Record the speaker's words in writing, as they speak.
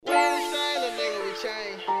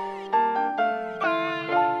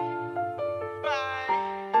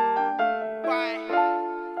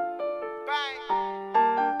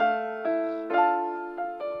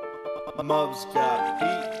We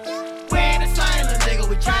ain't the same, little nigga,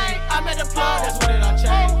 we change. I'm at the plug, that's when it all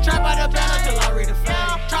changed. Trap out the banner till I read the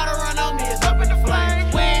fame. Try to run on me, it's up in the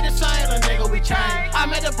flame. We ain't the same, little nigga, we change.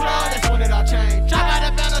 I'm at the plug, that's when it all changed. Trap out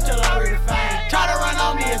the banner till I read the fame. Try to run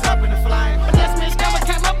on me, it's up in the flame. But that's me, scammer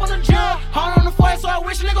came up on the jump. Hard on the foot, so I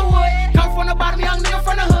wish a nigga would. Come from the bottom, young nigga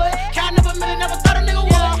from the hood. Count never million, never thought a nigga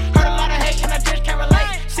would. Heard a lot of hate and I just can't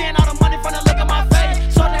relate. Seeing all the money from the look of my face.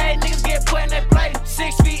 So the hate niggas get put in their place.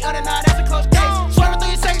 6 feet under, now that's a close case. Swerving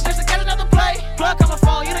through your seconds just to get another play. Plug on my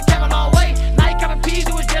phone, you done came a long way. Now you copping P's,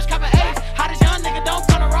 it was just copping A's. How this young nigga don't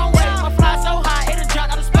come the wrong way. My fly so high, it done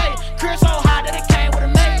jumped out of space. Career so high that it came with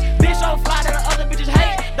a maid. Bitch so fly that the other bitches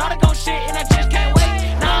hate. Daughter gon' shit and I just can't wait.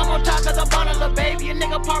 Now I'm on top cause I'm on a little baby. A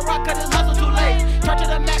nigga pop rock cause his hustle too late. Turn to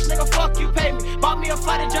the max, nigga, fuck you, pay me. Bought me a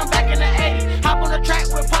flight and jump back in the 80s. Hop on the track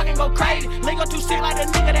with Pac and go crazy. Lingo too sick like the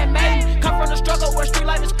nigga that made me. Come from the struggle where street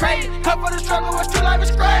life is crazy. Come from the struggle where street life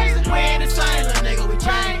is crazy. We ain't the same, little nigga, we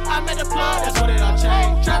change. I'm at the plug, that's when it all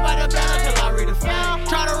changed. Trap out the banner till I read the fame.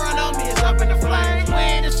 Try to run on me, it's up in the flames. We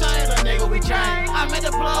ain't the same, little nigga, we change. I'm at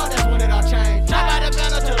the plug, that's when it all changed. Trap out the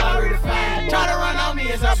banner till I read the fame. Try to run on me,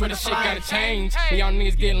 it's up in the flames. Shit gotta change. And y'all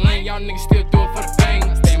niggas getting lame, y'all niggas still do it for the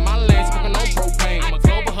fame. Stay in my lane, smoking on propane. I'm a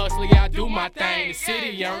global hustler, yeah, I do my thing. The city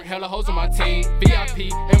young, hella hoes on my team.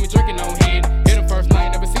 VIP, and we drinking on head. Hit them first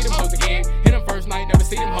night, never see them hoes again. Hit them first night, never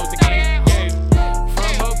see them hoes again. Yeah.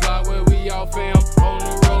 From a block where we all fam, on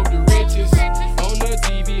the road to riches. On the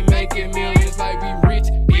TV, making millions like we rich,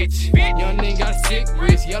 bitch. Young nigga got a sick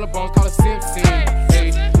wrist, yellow bones call it Simpson.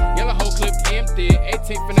 Hey. Yellow whole clip empty,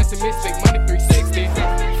 18 finesse and mistake, money 360.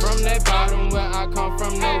 From that bottom where I come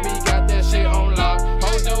from, no, we got that shit on lock.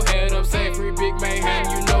 Hold your head up, say free big mayhem,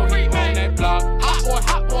 you know he on that block. Hot boy,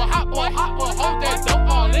 hot boy, hot boy, hot boy, hold that dope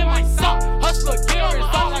all in my sock. Hustler, gear is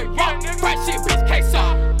all like rock. Fresh shit, bitch,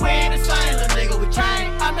 K-Sock. We ain't the same, little nigga, we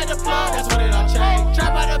change. I'm at the plug, that's when it all changed.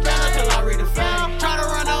 Trap out the banner till I read the fame. Try to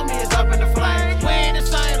run on me, it's up in the flames. We ain't the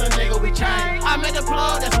same, little nigga, we change. I'm at the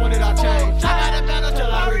plug, that's when it all changed. Trap out the banner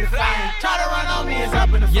till I read the fame. Try to run on me, it's up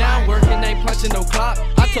in the flames. Yeah, I'm working, ain't punching no clock.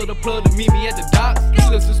 I told the plug to meet me at the docks. He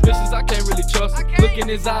look suspicious, I can't really trust him. Look in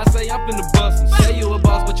his eyes, say I'm finna bust him. Say you a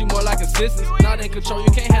boss, but you more like assistant. Not in control,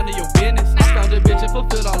 you can't handle your business. I found a bitch and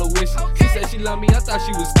fulfilled all her wishes. She said she loved me, I thought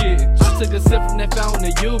she was kidding. I took a sip from that fountain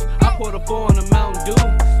of youth. I poured a 4 on a Mountain Dew.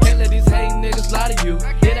 Can't let these hating niggas lie to you.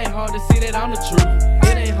 It ain't hard to see that I'm the truth.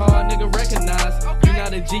 It ain't hard, nigga, recognize. You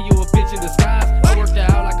not a G, you a bitch in disguise. I worked her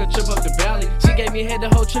out like a trip up the valley. She gave me head the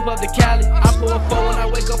whole trip up to Cali. I pour a 4 when I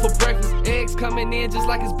wake up for breakfast. Eggs coming in just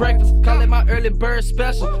like it's breakfast. Call it my early bird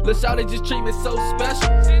special. Lil' shawty just treat me so special.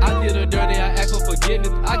 I did her dirty, I ask for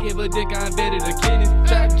forgiveness. I give her dick, I invented her kidneys.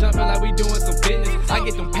 Trap jumping like we doing some business. I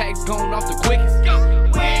get them packs going off the quickest.